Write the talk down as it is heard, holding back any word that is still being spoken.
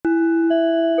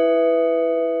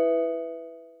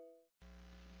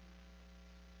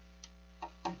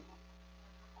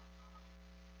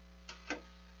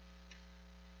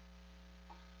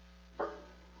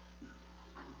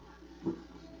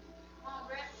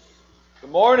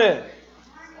Morning.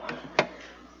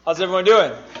 How's everyone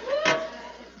doing?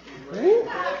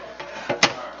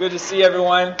 Good to see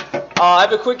everyone. I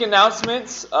have a quick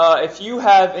announcement. If you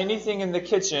have anything in the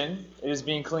kitchen, it is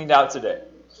being cleaned out today.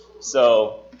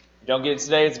 So, if you don't get it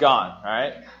today, it's gone. All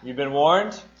right? You've been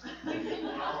warned.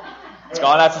 It's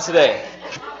gone after today.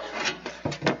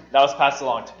 That was passed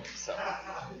along to me. So,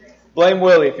 blame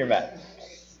Willie if you're mad.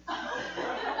 All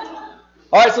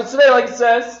right, so today, like it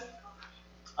says,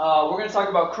 we're going to talk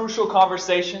about crucial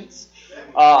conversations.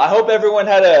 I hope everyone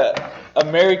had a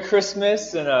Merry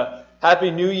Christmas and a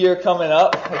Happy New Year coming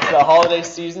up. It's the holiday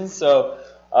season, so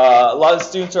a lot of the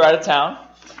students are out of town,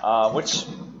 which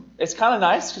is kind of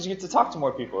nice because you get to talk to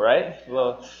more people, right?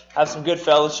 We'll have some good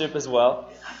fellowship as well.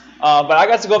 But I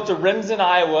got to go up to Remsen,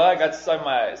 Iowa. I got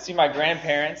to see my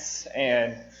grandparents,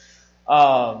 and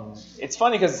it's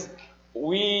funny because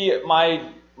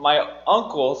my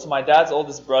uncle, so my dad's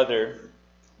oldest brother,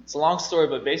 it's a long story,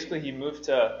 but basically he moved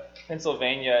to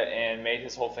Pennsylvania and made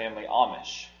his whole family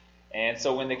Amish. And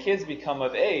so when the kids become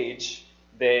of age,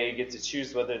 they get to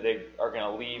choose whether they are going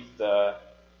to leave the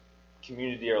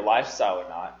community or lifestyle or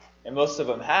not. And most of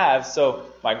them have. So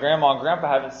my grandma and grandpa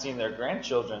haven't seen their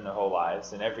grandchildren their whole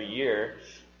lives. And every year,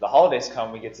 the holidays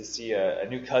come, we get to see a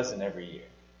new cousin every year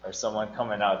or someone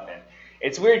coming up. And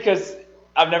it's weird because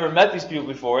I've never met these people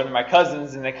before, and they're my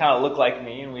cousins, and they kind of look like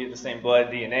me, and we have the same blood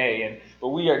DNA, but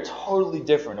we are totally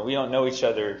different, and we don't know each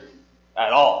other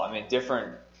at all. I mean,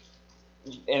 different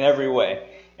in every way.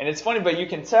 And it's funny, but you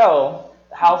can tell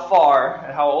how far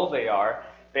and how old they are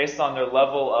based on their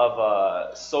level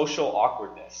of social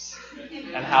awkwardness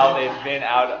and how they've been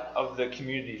out of the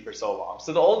community for so long.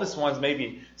 So the oldest one's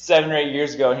maybe 7 or 8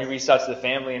 years ago, and he reached out to the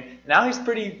family, and now he's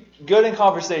pretty good in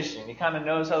conversation. He kind of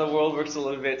knows how the world works a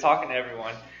little bit, talking to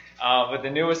everyone. But the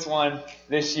newest one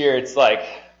this year, it's like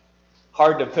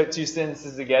hard to put two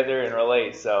sentences together and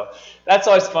relate. So that's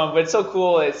always fun, but it's so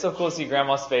cool. It's so cool to see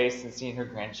Grandma's face and seeing her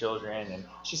grandchildren. And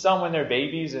she saw them when they're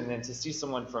babies, and then to see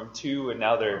someone from 2 and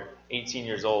now they're 18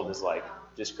 years old is like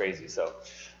just crazy. So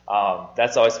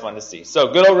that's always fun to see.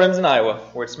 So good old Remsen, Iowa,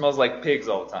 where it smells like pigs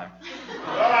all the time.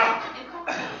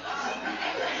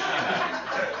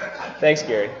 Thanks,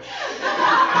 Gary.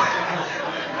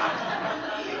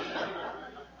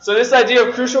 So this idea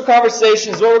of crucial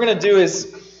conversations, what we're going to do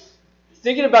is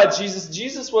thinking about Jesus.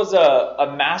 Jesus was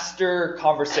a master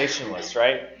conversationalist,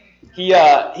 right? He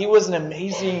was an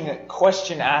amazing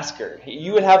question asker.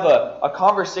 You would have a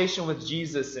conversation with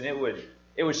Jesus, and it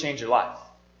would change your life.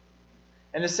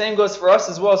 And the same goes for us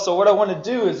as well. So what I want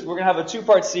to do is we're going to have a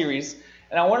 2-part series,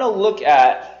 and I want to look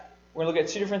at 2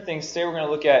 different things. Today we're going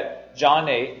to look at John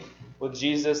 8 with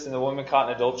Jesus and the woman caught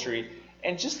in adultery,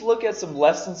 and just look at some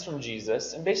lessons from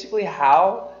Jesus and basically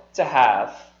how to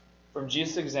have, from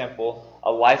Jesus' example,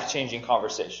 a life-changing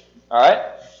conversation. All right?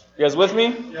 You guys with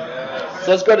me? Yes.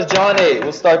 So let's go to John 8.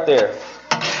 We'll start there.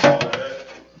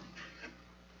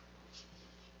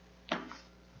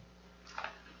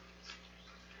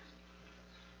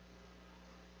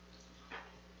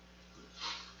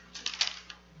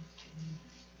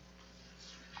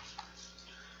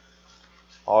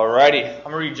 Alrighty. I'm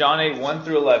going to read John 8, 1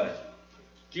 through 11.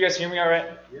 Do you guys hear me all right?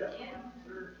 Yeah.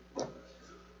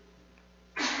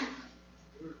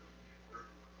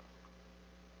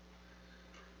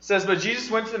 It says, but Jesus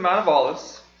went to the Mount of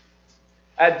Olives.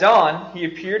 At dawn, he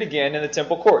appeared again in the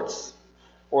temple courts,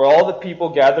 where all the people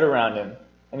gathered around him,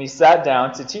 and he sat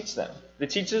down to teach them. The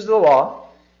teachers of the law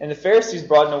and the Pharisees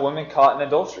brought in a woman caught in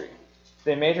adultery.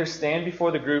 They made her stand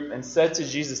before the group and said to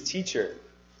Jesus, "Teacher,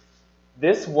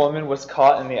 this woman was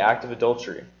caught in the act of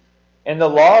adultery. And the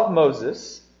law of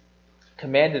Moses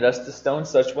commanded us to stone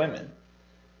such women.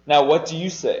 Now what do you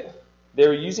say?" They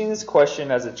were using this question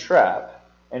as a trap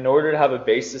in order to have a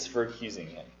basis for accusing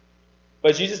him.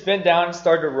 But Jesus bent down and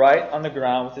started to write on the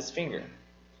ground with his finger.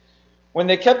 When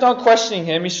they kept on questioning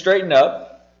him, he straightened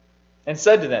up and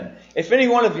said to them, "If any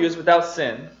one of you is without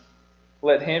sin,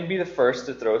 let him be the first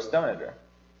to throw a stone at her."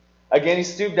 Again he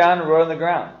stooped down and wrote on the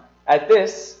ground. At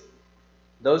this,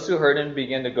 those who heard him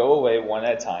began to go away one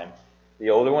at a time,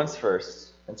 the older ones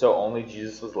first, until only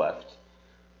Jesus was left,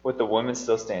 with the woman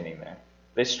still standing there.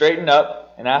 They straightened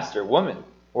up and asked her, "Woman,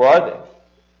 where are they?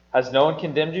 Has no one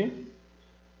condemned you?"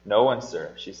 "No one,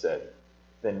 sir," she said.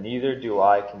 "Then neither do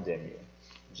I condemn you,"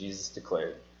 Jesus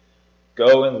declared.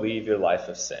 "Go and leave your life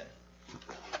of sin."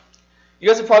 You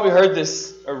guys have probably heard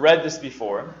this or read this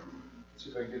before. Let's see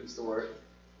if I can get this to work.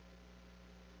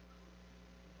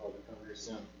 Probably come here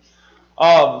soon.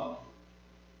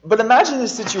 But imagine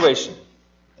this situation.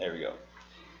 There we go.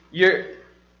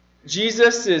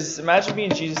 Imagine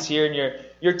being Jesus here, and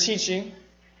you're teaching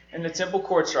in the temple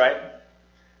courts, right?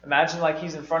 Imagine like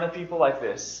he's in front of people like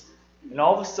this, and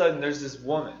all of a sudden there's this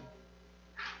woman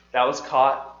that was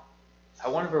caught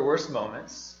at one of her worst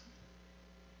moments,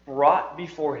 brought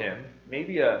before him,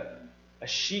 maybe a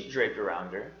sheet draped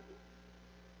around her,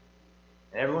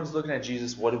 and everyone's looking at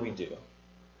Jesus. What do we do?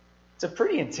 It's a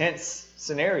pretty intense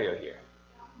scenario here.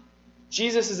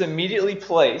 Jesus is immediately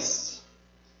placed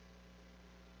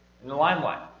in the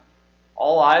limelight.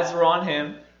 All eyes are on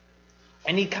him,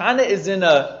 and he kind of is in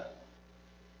a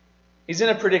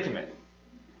predicament.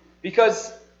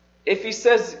 Because if he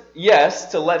says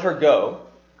yes to let her go,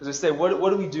 because they say, what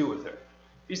do we do with her?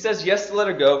 If he says yes to let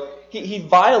her go, he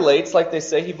violates, like they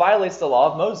say, he violates the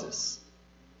law of Moses.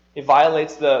 He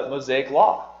violates the Mosaic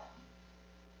law.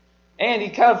 And he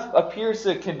kind of appears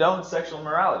to condone sexual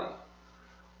immorality.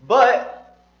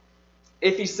 But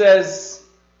if he says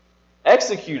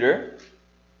execute her,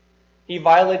 he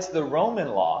violates the Roman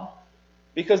law,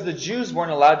 because the Jews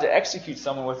weren't allowed to execute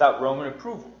someone without Roman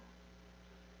approval.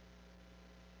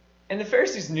 And the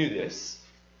Pharisees knew this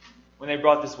when they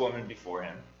brought this woman before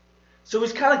him. So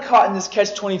he's kind of caught in this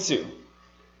catch-22. And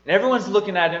everyone's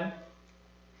looking at him.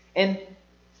 And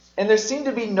there seemed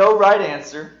to be no right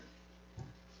answer.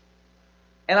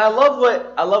 And I love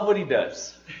what he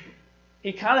does.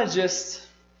 He kind of just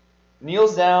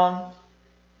kneels down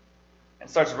and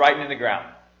starts writing in the ground.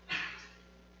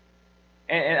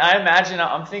 And I imagine,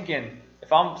 I'm thinking,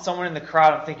 if I'm somewhere in the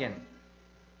crowd, I'm thinking,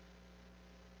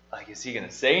 like, is he going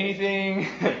to say anything?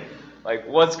 Like,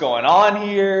 what's going on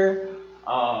here?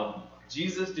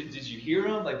 Jesus, did you hear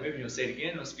him? Like, maybe you'll say it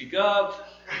again, he'll speak up.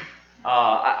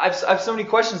 I have so many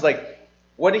questions, like,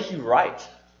 what did he write?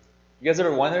 You guys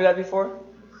ever wondered that before?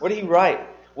 What did he write?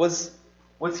 Was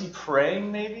he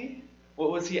praying, maybe?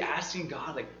 What was he asking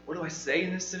God? Like, what do I say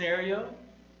in this scenario?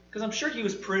 Because I'm sure he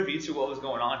was privy to what was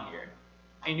going on here.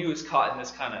 He knew he was caught in this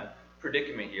kind of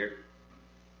predicament here.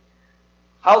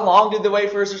 How long did they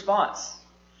wait for his response?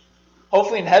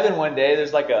 Hopefully in heaven one day,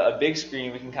 there's like a big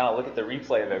screen. We can kind of look at the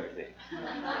replay of everything.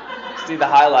 See the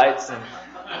highlights.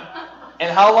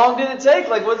 And how long did it take?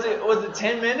 Like, was it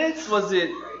 10 minutes? Was it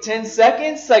 10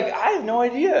 seconds? Like, I have no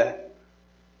idea.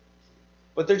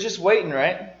 But they're just waiting,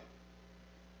 right?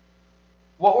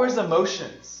 What were his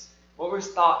emotions? What were his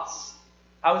thoughts?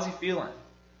 How was he feeling?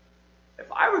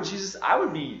 If I were Jesus,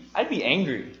 I'd be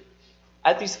angry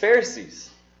at these Pharisees.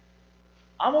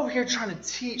 I'm over here trying to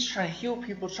teach, trying to heal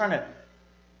people, trying to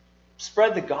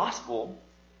spread the gospel.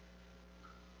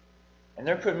 And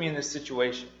they're putting me in this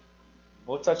situation.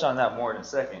 We'll touch on that more in a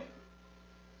second.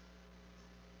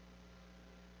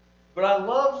 But I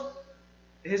love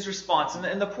his response.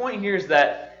 And the point here is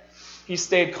that he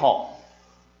stayed calm.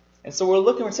 And so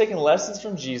we're taking lessons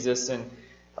from Jesus. And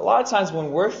a lot of times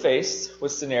when we're faced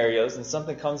with scenarios and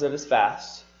something comes at us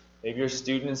fast, maybe you're a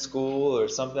student in school or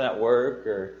something at work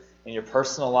or in your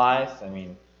personal life, I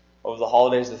mean, over the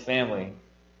holidays with family,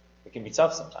 it can be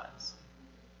tough sometimes.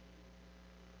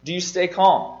 Do you stay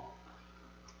calm?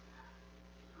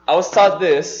 I was taught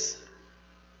this.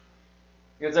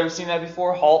 You guys ever seen that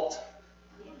before? HALT.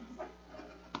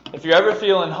 If you're ever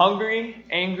feeling hungry,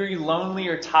 angry, lonely,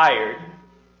 or tired,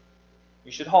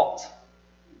 you should halt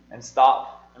and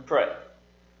stop and pray.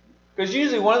 Because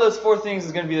usually one of those four things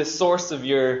is going to be the source of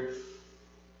your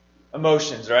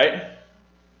emotions, right?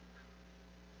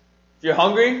 If you're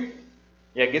hungry,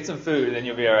 get some food and then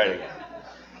you'll be alright again.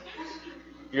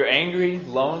 If you're angry,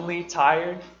 lonely,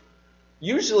 tired,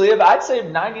 usually, I'd say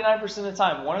 99% of the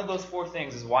time, one of those four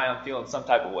things is why I'm feeling some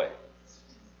type of way.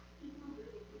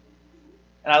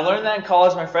 And I learned that in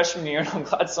college my freshman year, and I'm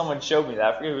glad someone showed me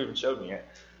that. I forget who even showed me it.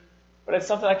 But it's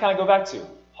something I kind of go back to.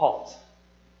 HALT.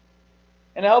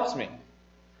 And it helps me.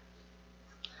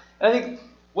 And I think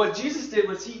what Jesus did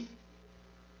was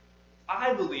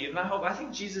I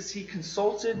think Jesus, he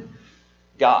consulted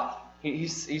God.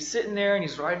 He's sitting there and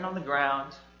he's writing on the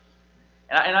ground.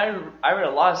 And I read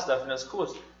a lot of stuff, and it was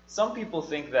cool. Some people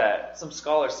think that, some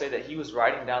scholars say that he was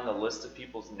writing down the list of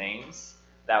people's names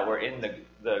that were in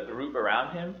the group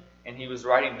around him, and he was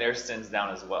writing their sins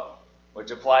down as well,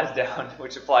 which applies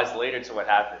later to what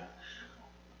happened.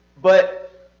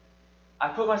 But I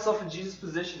put myself in Jesus'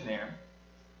 position there,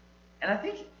 and I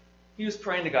think he was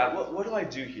praying to God, what do I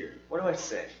do here? What do I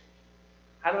say?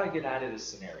 How do I get out of this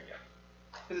scenario?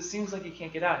 Because it seems like he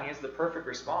can't get out, and he has the perfect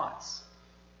response.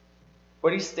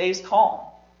 But he stays calm.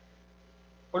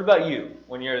 What about you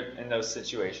when you're in those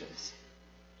situations?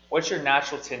 What's your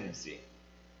natural tendency?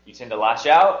 You tend to lash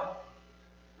out.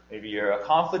 Maybe you're a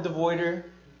conflict avoider.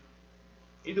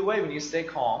 Either way, when you stay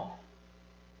calm,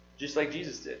 just like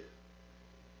Jesus did.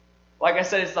 Like I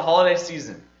said, it's the holiday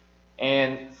season.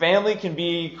 And family can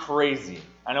be crazy.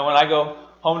 I know when I go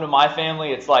home to my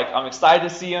family, it's like I'm excited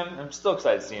to see them. I'm still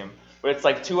excited to see them. But it's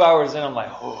like 2 hours in, I'm like,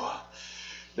 oh,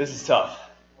 this is tough.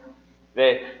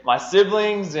 My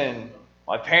siblings and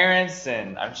my parents,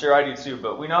 and I'm sure I do too,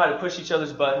 but we know how to push each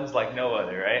other's buttons like no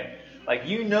other, right? Like,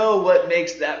 you know what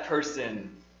makes that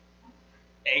person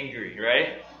angry,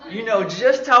 right? You know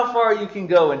just how far you can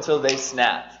go until they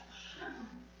snap.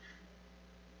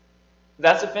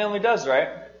 That's what family does, right?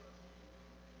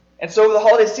 And so over the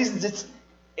holiday seasons,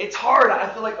 it's hard. I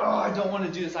feel like, oh, I don't want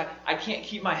to do this. I can't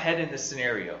keep my head in this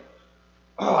scenario.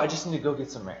 Oh, I just need to go get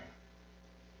some air.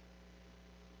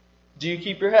 Do you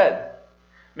keep your head?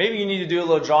 Maybe you need to do a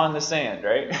little draw in the sand,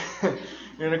 right?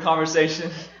 You're in a conversation.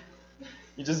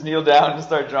 You just kneel down and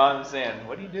start drawing in the sand.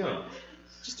 What are you doing?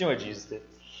 Just doing what Jesus did.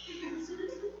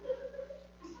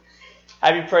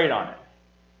 Have you prayed on it?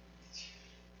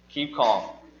 Keep calm.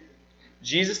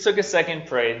 Jesus took a second,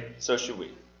 prayed, so should we.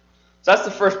 So that's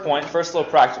the first point, first little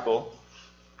practical.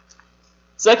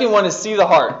 Second one is see the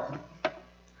heart.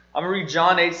 I'm going to read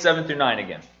John 8, 7 through 9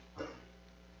 again.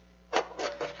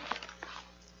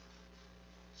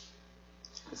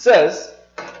 It says,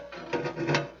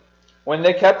 when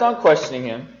they kept on questioning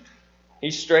him, he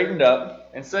straightened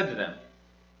up and said to them,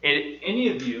 if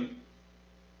any of you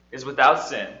is without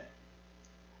sin,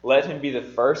 let him be the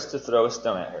first to throw a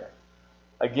stone at her.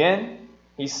 Again,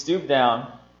 he stooped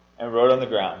down and wrote on the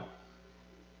ground.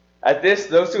 At this,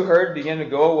 those who heard began to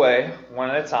go away, one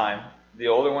at a time, the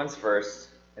older ones first,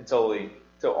 until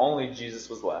only Jesus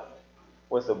was left,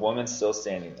 with the woman still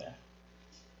standing there.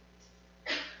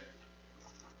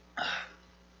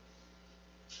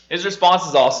 His response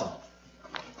is awesome.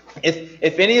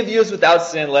 If any of you is without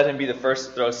sin, let him be the first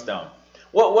to throw a stone.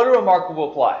 What a remarkable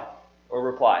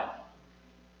reply.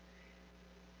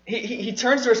 He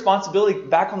turns the responsibility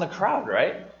back on the crowd,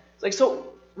 right? It's like,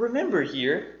 so remember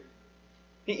here,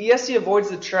 yes, he avoids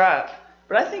the trap,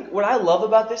 but I think what I love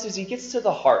about this is he gets to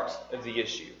the heart of the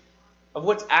issue, of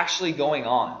what's actually going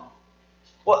on.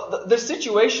 Well, the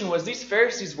situation was these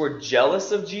Pharisees were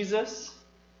jealous of Jesus.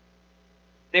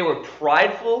 They were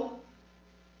prideful.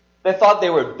 They thought they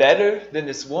were better than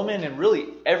this woman and really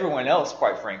everyone else,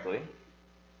 quite frankly.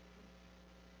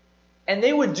 And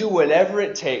they would do whatever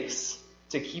it takes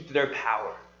to keep their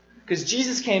power. Because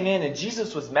Jesus came in and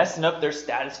Jesus was messing up their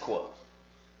status quo.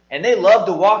 And they loved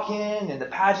to walk in and the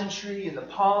pageantry and the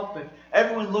pomp and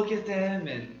everyone look at them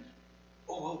and,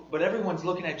 but everyone's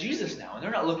looking at Jesus now and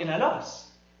they're not looking at us.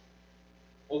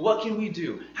 Well, what can we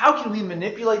do? How can we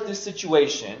manipulate this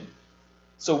situation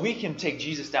so we can take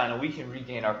Jesus down and we can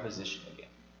regain our position again?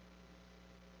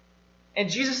 And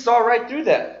Jesus saw right through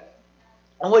that.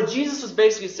 And what Jesus was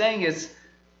basically saying is,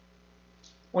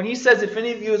 when he says, if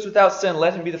any of you is without sin,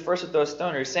 let him be the first to throw a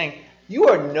stone, he's saying, you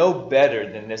are no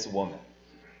better than this woman.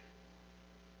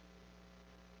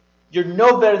 You're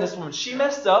no better than this woman. She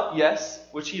messed up, yes,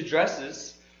 which he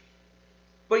addresses,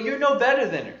 but you're no better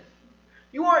than her.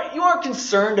 You aren't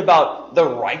concerned about the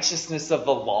righteousness of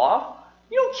the law.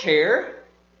 You don't care.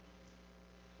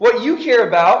 What you care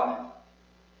about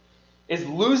is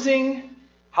losing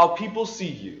how people see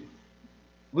you,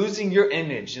 losing your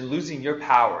image and losing your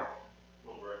power.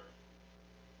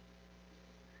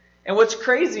 And what's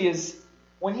crazy is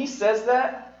when he says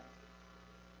that,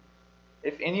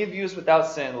 if any of you is without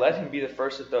sin, let him be the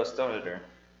first to throw a stone at her.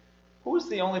 Who was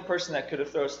the only person that could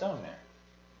have thrown a stone there?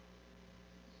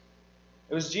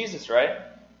 It was Jesus, right?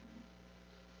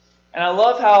 And I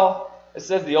love how it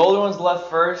says the older ones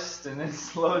left first and then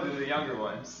slow to the younger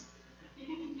ones.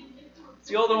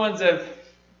 The older ones have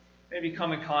maybe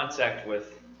come in contact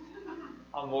with,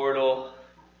 I'm mortal,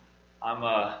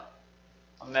 I'm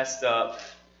messed up.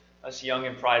 Us young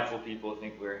and prideful people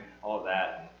think we're all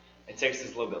that. It takes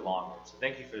us a little bit longer. So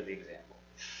thank you for the example.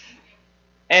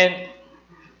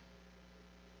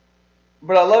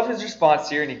 But I love his response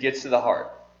here, and he gets to the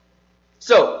heart.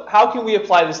 So, how can we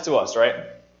apply this to us, right?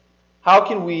 How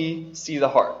can we see the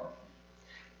heart?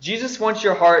 Jesus wants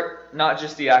your heart, not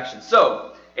just the action.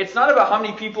 So, it's not about how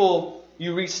many people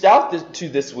you reached out to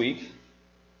this week,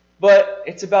 but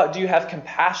it's about, do you have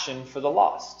compassion for the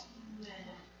lost?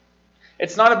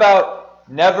 It's not about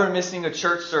never missing a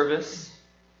church service,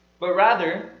 but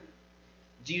rather,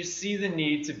 do you see the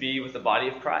need to be with the body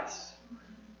of Christ?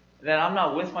 That if I'm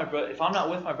not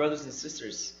with my brothers and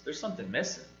sisters, there's something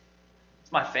missing.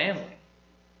 It's my family.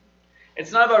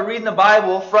 It's not about reading the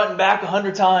Bible front and back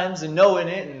 100 times and knowing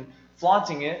it and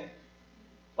flaunting it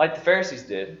like the Pharisees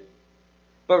did,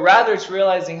 but rather it's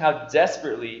realizing how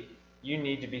desperately you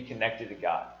need to be connected to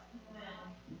God.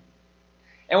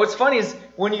 And what's funny is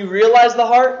when you realize the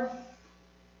heart,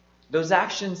 those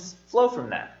actions flow from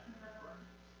that.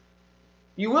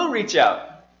 You will reach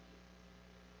out.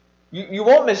 You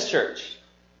won't miss church.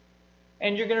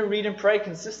 And you're going to read and pray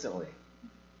consistently.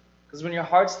 Because when your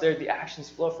heart's there, the actions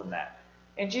flow from that.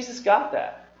 And Jesus got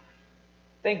that.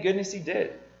 Thank goodness he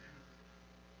did.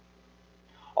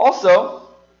 Also,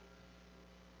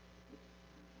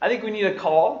 I think we need to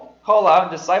call out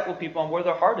and disciple people on where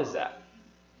their heart is at.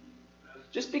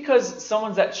 Just because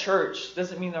someone's at church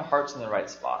doesn't mean their heart's in the right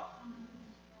spot.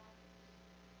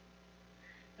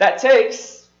 That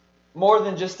takes more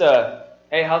than just a,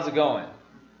 hey, how's it going?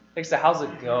 It takes a, how's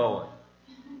it going?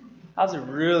 How's it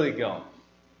really going?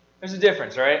 There's a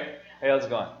difference, right? Hey, how's it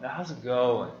going? Now, how's it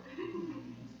going?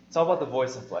 It's all about the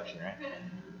voice inflection, right?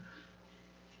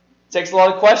 It takes a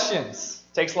lot of questions.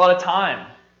 It takes a lot of time.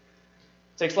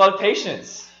 It takes a lot of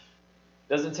patience.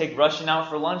 It doesn't take rushing out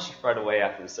for lunch right away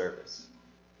after the service.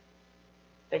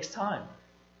 It takes time.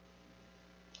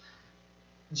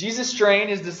 Jesus trained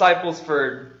his disciples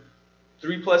for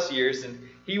 3+ years, and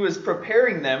he was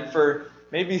preparing them for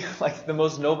maybe like the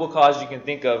most noble cause you can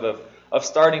think of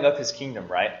starting up his kingdom,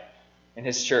 right? In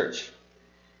his church.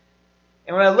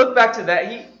 And when I look back to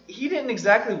that, he didn't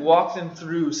exactly walk them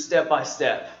through step by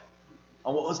step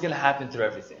on what was going to happen through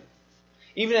everything.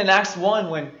 Even in Acts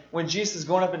 1, when Jesus is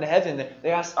going up into heaven,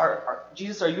 they asked,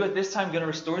 Jesus, are you at this time going to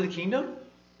restore the kingdom?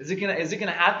 Is it going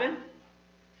to happen?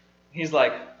 He's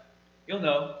like, you'll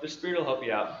know. The Spirit will help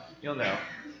you out. You'll know.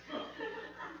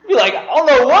 You're like, I'll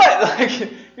know what?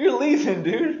 Like, you're leaving,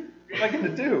 dude. What am I going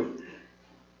to do?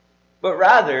 But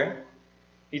rather,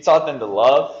 he taught them to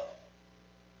love.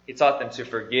 He taught them to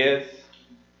forgive.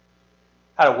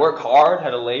 How to work hard, how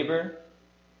to labor,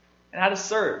 and how to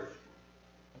serve.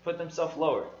 And put themselves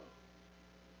lower.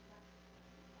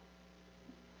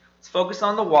 Let's focus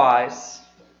on the whys.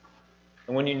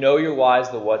 And when you know your whys,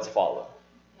 the whats follow.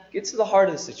 Get to the heart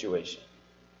of the situation.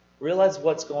 Realize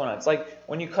what's going on. It's like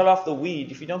when you cut off the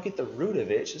weed, if you don't get the root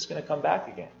of it, it's just going to come back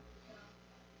again.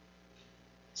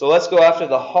 So let's go after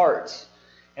the heart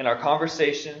in our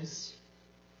conversations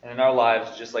and in our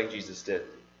lives, just like Jesus did.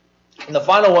 And the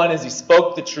final one is he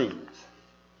spoke the truth.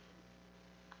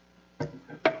 I'm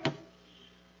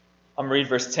going to read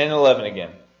verse 10 and 11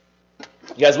 again.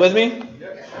 You guys with me?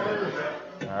 Yes, sir.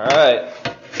 All right.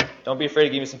 Don't be afraid to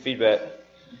give me some feedback.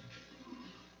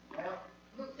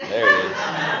 There it is.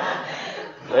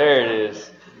 There it is.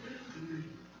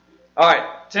 All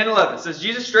right, 10 and 11. It says,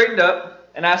 Jesus straightened up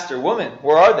and asked her, Woman,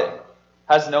 where are they?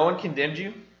 Has no one condemned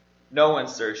you? No one,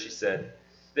 sir, she said.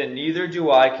 Then neither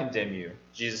do I condemn you,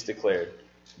 Jesus declared.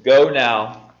 Go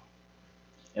now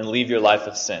and leave your life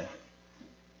of sin.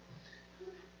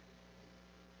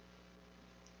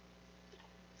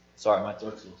 Sorry, my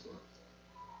throat's a little sore.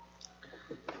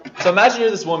 So imagine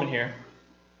you're this woman here.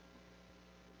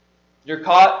 You're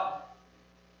caught.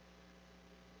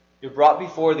 You're brought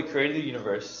before the creator of the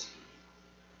universe.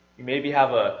 You maybe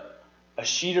have a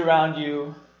sheet around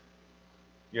you.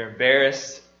 You're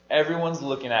embarrassed. Everyone's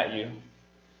looking at you.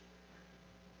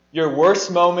 Your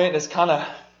worst moment is kind of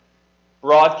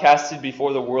broadcasted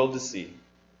before the world to see.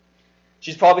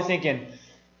 She's probably thinking,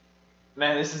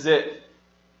 man, this is it.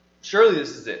 Surely this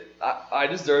is it. I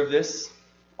deserve this.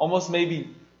 Almost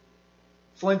maybe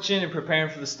flinching and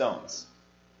preparing for the stones.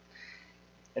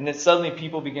 And then suddenly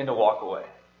people begin to walk away.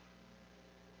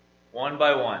 One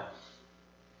by one.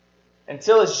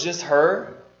 Until it's just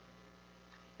her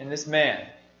and this man,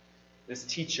 this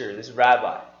teacher, this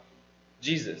rabbi,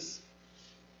 Jesus.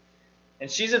 And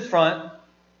she's in front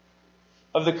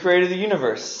of the creator of the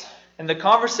universe. And the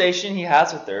conversation he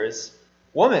has with her is,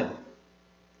 Woman,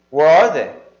 where are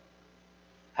they?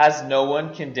 Has no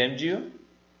one condemned you?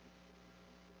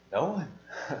 No one.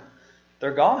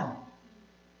 They're gone.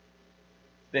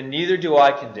 Then neither do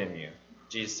I condemn you,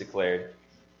 Jesus declared.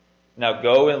 Now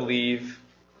go and leave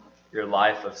your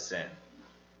life of sin.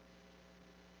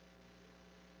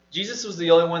 Jesus was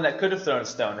the only one that could have thrown a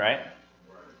stone, right?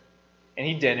 And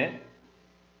he didn't.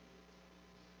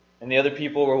 And the other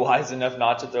people were wise enough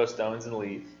not to throw stones and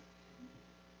leave.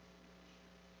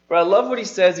 But I love what he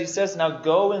says. He says, now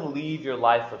go and leave your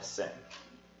life of sin.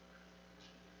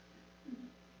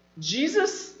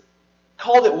 Jesus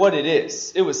called it what it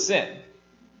is. It was sin.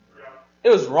 It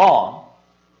was wrong.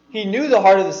 He knew the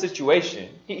heart of the situation.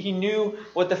 He knew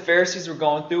what the Pharisees were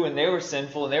going through, and they were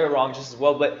sinful and they were wrong just as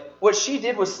well. But what she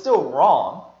did was still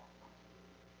wrong.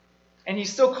 And he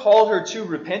still called her to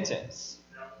repentance.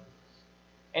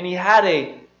 And he had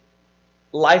a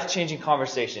life-changing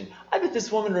conversation. I bet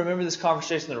this woman remembered this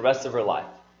conversation the rest of her life.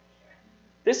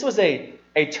 This was a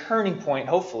turning point,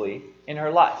 hopefully, in her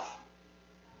life.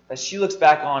 That she looks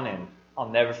back on, and I'll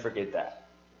never forget that.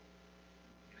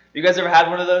 You guys ever had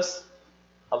one of those?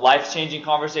 A life-changing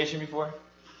conversation before?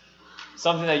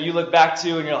 something that you look back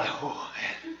to and you're like, oh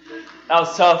man, that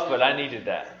was tough, but I needed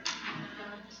that.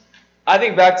 I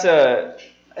think back to,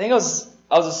 I was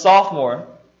a sophomore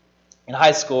in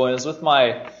high school, and it was with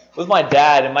my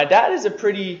dad, and my dad is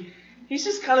he's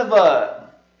just kind of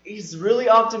he's really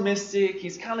optimistic,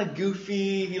 he's kind of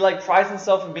goofy, he prides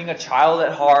himself in being a child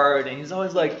at heart, and he's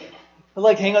always he'll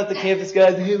hang out with the campus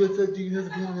guys, hey, what's up, do you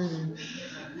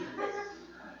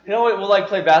know we'll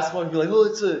play basketball and be like,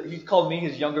 oh, he called me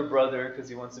his younger brother because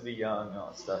he wants to be young and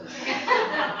all that stuff.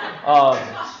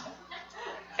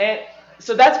 And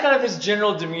so that's kind of his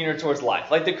general demeanor towards life.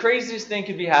 The craziest thing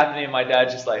could be happening and my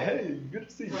dad's just hey, good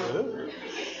to see you. And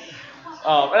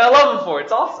I love him for it.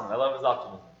 It's awesome. I love his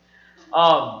optimism.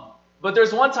 But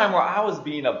there's one time where I was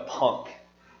being a punk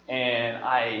and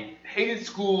I hated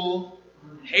school,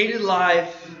 hated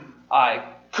life, I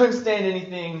couldn't stand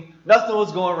anything. Nothing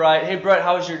was going right. Hey, Brett,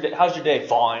 how's your day?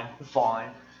 Fine.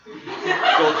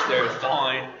 Go upstairs.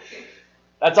 Fine.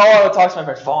 That's all I would talk to my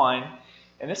parents. Fine.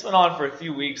 And this went on for a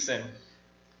few weeks. And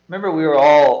remember,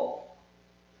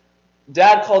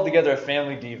 Dad called together a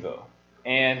family devo.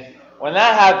 And when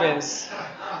that happens,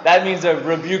 that means a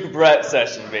rebuke Brett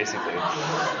session, basically.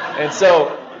 And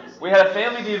so we had a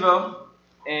family devo,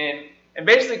 and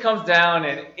basically comes down,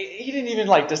 and he didn't even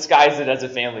disguise it as a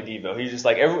family devo. He just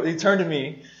he turned to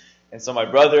me, and so my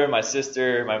brother, my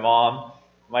sister, my mom,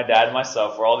 my dad, and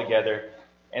myself were all together.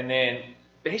 And then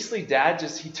basically Dad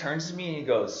he turns to me and he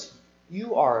goes,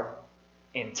 "You are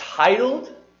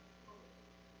entitled,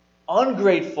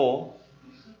 ungrateful,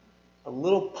 a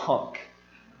little punk."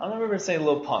 I don't remember saying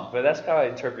little punk, but that's how I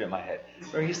interpret it in my head.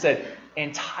 Where he said,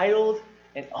 entitled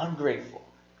and ungrateful.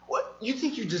 What? You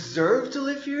think you deserve to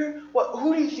live here?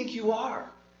 Who do you think you are?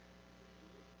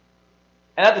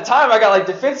 And at the time, I got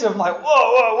defensive. I'm like,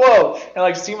 whoa.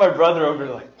 And see my brother over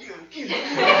there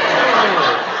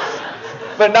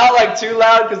but not too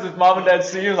loud because if mom and dad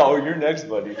see you, oh, you're next,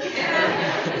 buddy.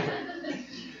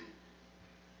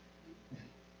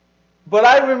 But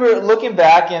I remember looking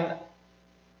back and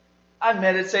I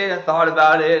meditated, I thought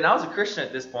about it, and I was a Christian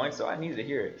at this point, so I needed to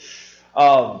hear it.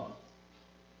 And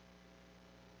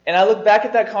I look back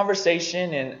at that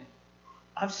conversation, and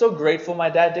I'm so grateful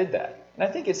my dad did that. And I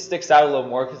think it sticks out a little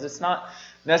more because it's not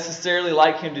necessarily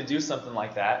like him to do something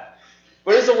like that.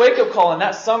 But it was a wake-up call, and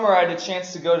that summer I had a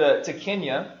chance to go to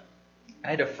Kenya.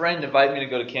 I had a friend invite me to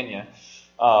go to Kenya,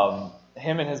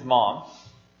 him and his mom.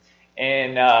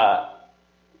 And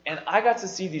I got to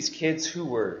see these kids who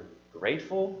were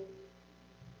grateful,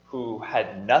 who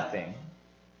had nothing,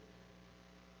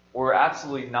 were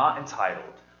absolutely not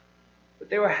entitled, but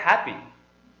they were happy,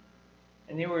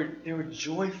 and they were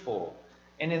joyful,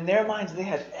 and in their minds they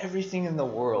had everything in the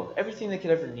world, everything they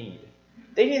could ever need.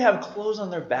 They didn't have clothes on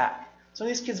their back. Some of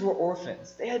these kids were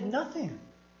orphans. They had nothing,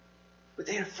 but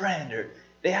they had a friend, or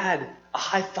they had a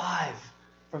high five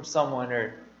from someone,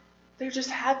 or they were just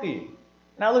happy.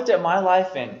 And I looked at my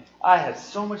life, and I had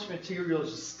so much material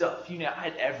stuff. I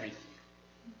had everything.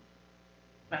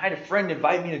 I had a friend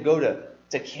invite me to go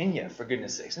to Kenya, for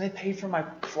goodness sakes, and they paid for my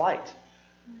flight.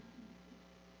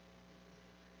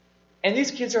 And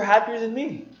these kids are happier than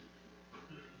me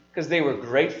because they were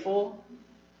grateful.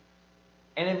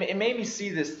 And it made me see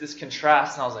this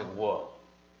contrast, and I was like, whoa.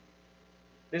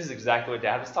 This is exactly what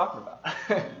Dad was talking about.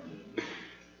 I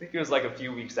think it was a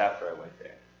few weeks after I went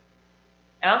there.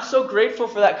 And I'm so grateful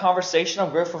for that conversation.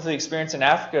 I'm grateful for the experience in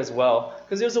Africa as well,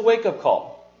 because it was a wake-up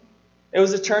call. It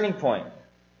was a turning point.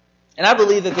 And I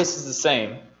believe that this is the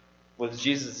same with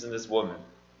Jesus and this woman.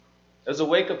 It was a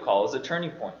wake-up call. It was a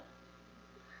turning point.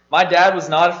 My dad was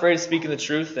not afraid of speaking the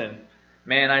truth, and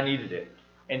man, I needed it.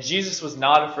 And Jesus was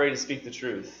not afraid to speak the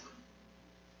truth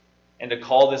and to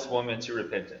call this woman to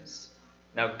repentance.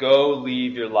 Now go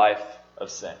leave your life of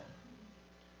sin.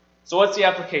 So what's the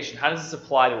application? How does this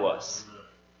apply to us?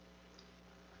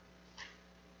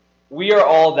 We are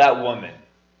all that woman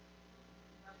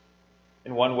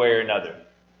in one way or another.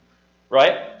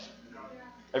 Right?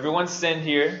 Everyone's sinned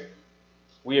here.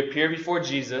 We appear before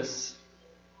Jesus.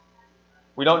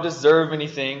 We don't deserve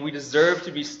anything. We deserve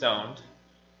to be stoned.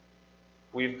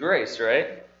 We have grace,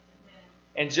 right?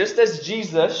 And just as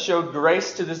Jesus showed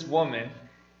grace to this woman,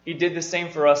 he did the same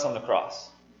for us on the cross.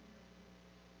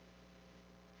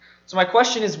 So my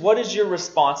question is, what is your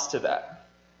response to that?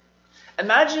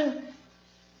 Imagine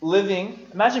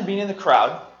being in the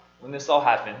crowd when this all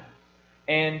happened,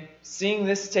 and seeing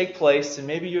this take place, and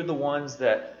maybe you're the ones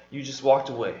that you just walked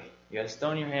away. You had a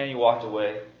stone in your hand, you walked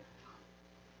away.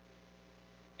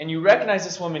 And you recognize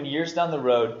this woman years down the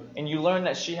road, and you learn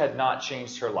that she had not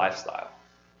changed her lifestyle.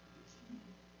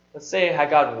 Let's say it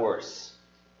had gotten worse.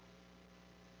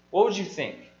 What would you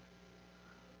think?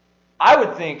 I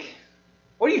would think,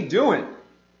 what are you doing?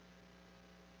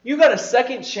 You got a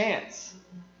second chance.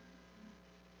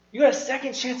 You got a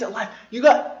second chance at life. You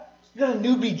got a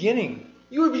new beginning.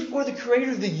 You were before the creator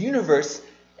of the universe,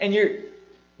 and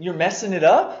you're messing it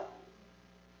up?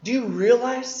 Do you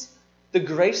realize the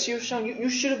grace you've shown? You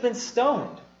should have been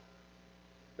stoned.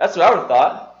 That's what I would have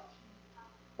thought.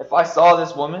 If I saw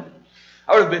this woman,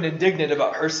 I would have been indignant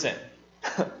about her sin.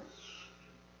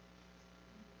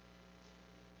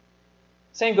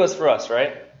 Same goes for us,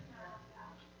 right?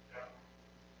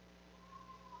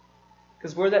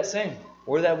 Because we're that same.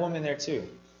 We're that woman there too.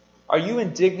 Are you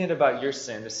indignant about your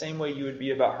sin the same way you would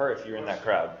be about her if you're in that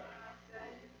crowd?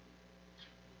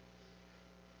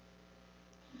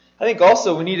 I think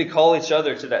also we need to call each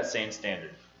other to that same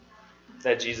standard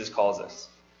that Jesus calls us.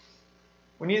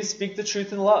 We need to speak the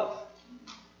truth in love.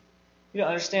 You know,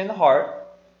 understand the heart,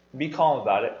 be calm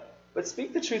about it, but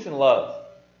speak the truth in love.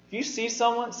 If you see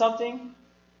something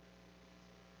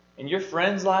in your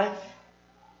friend's life,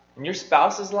 in your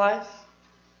spouse's life,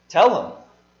 tell them.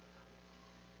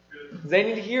 They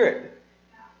need to hear it.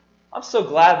 I'm so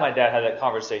glad my dad had that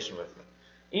conversation with me.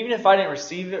 Even if I didn't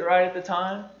receive it right at the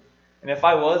time, and if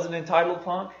I was an entitled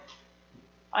punk,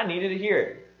 I needed to hear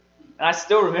it. And I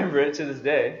still remember it to this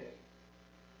day.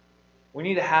 We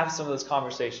need to have some of those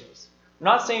conversations. I'm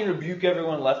not saying rebuke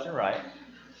everyone left and right,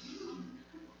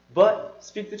 but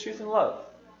speak the truth in love.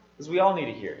 Because we all need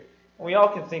to hear it. And we all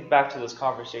can think back to those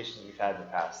conversations we've had in the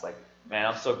past. Like, man,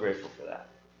 I'm so grateful for that.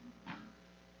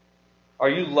 Are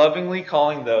you lovingly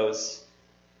calling those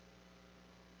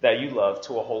that you love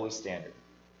to a holy standard?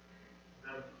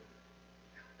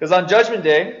 Because on Judgment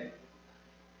Day,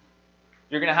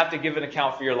 you're going to have to give an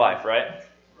account for your life, right?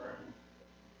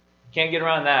 Can't get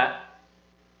around that.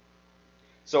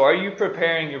 So are you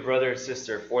preparing your brother or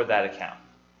sister for that account?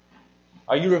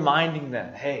 Are you reminding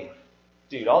them, hey,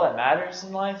 dude, all that matters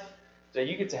in life is that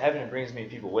you get to heaven and bring as many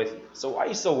people with you. So why are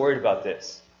you so worried about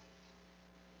this?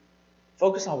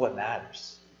 Focus on what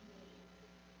matters.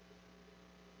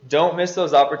 Don't miss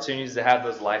those opportunities to have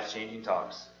those life-changing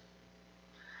talks.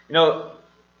 You know,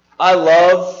 I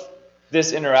love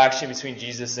this interaction between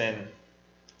Jesus and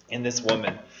this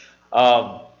woman.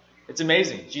 It's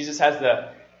amazing. Jesus has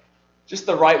just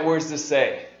the right words to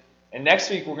say. And next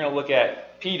week we're going to look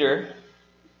at Peter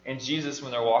and Jesus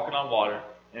when they're walking on water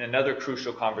in another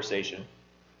crucial conversation.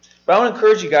 But I want to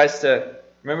encourage you guys to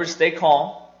remember to stay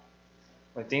calm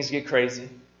when things get crazy.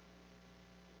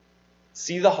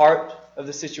 See the heart of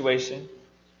the situation.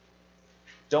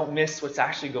 Don't miss what's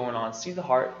actually going on. See the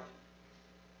heart.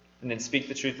 And then speak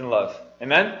the truth in love.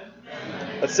 Amen?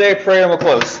 Amen. Let's say a prayer and we'll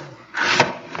close.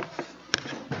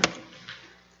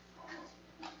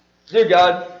 Dear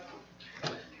God,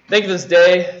 thank you for this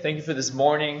day. Thank you for this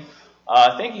morning.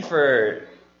 Thank you for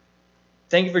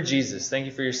Jesus. Thank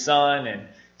you for your Son and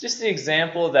just the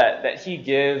example that He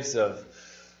gives of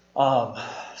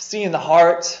seeing the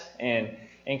heart and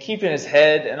keeping His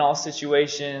head in all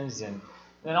situations and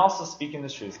also speaking the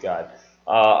truth, God.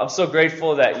 I'm so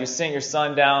grateful that you sent your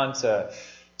Son down to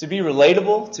be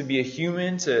relatable, to be a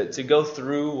human, to go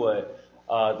through what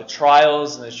the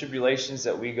trials and the tribulations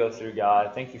that we go through,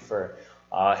 God. Thank you for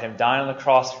Him dying on the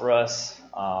cross for us.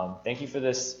 Thank you for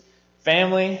this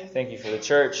family. Thank you for the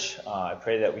church. I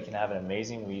pray that we can have an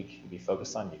amazing week and be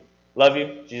focused on you. Love you.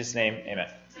 In Jesus' name, amen.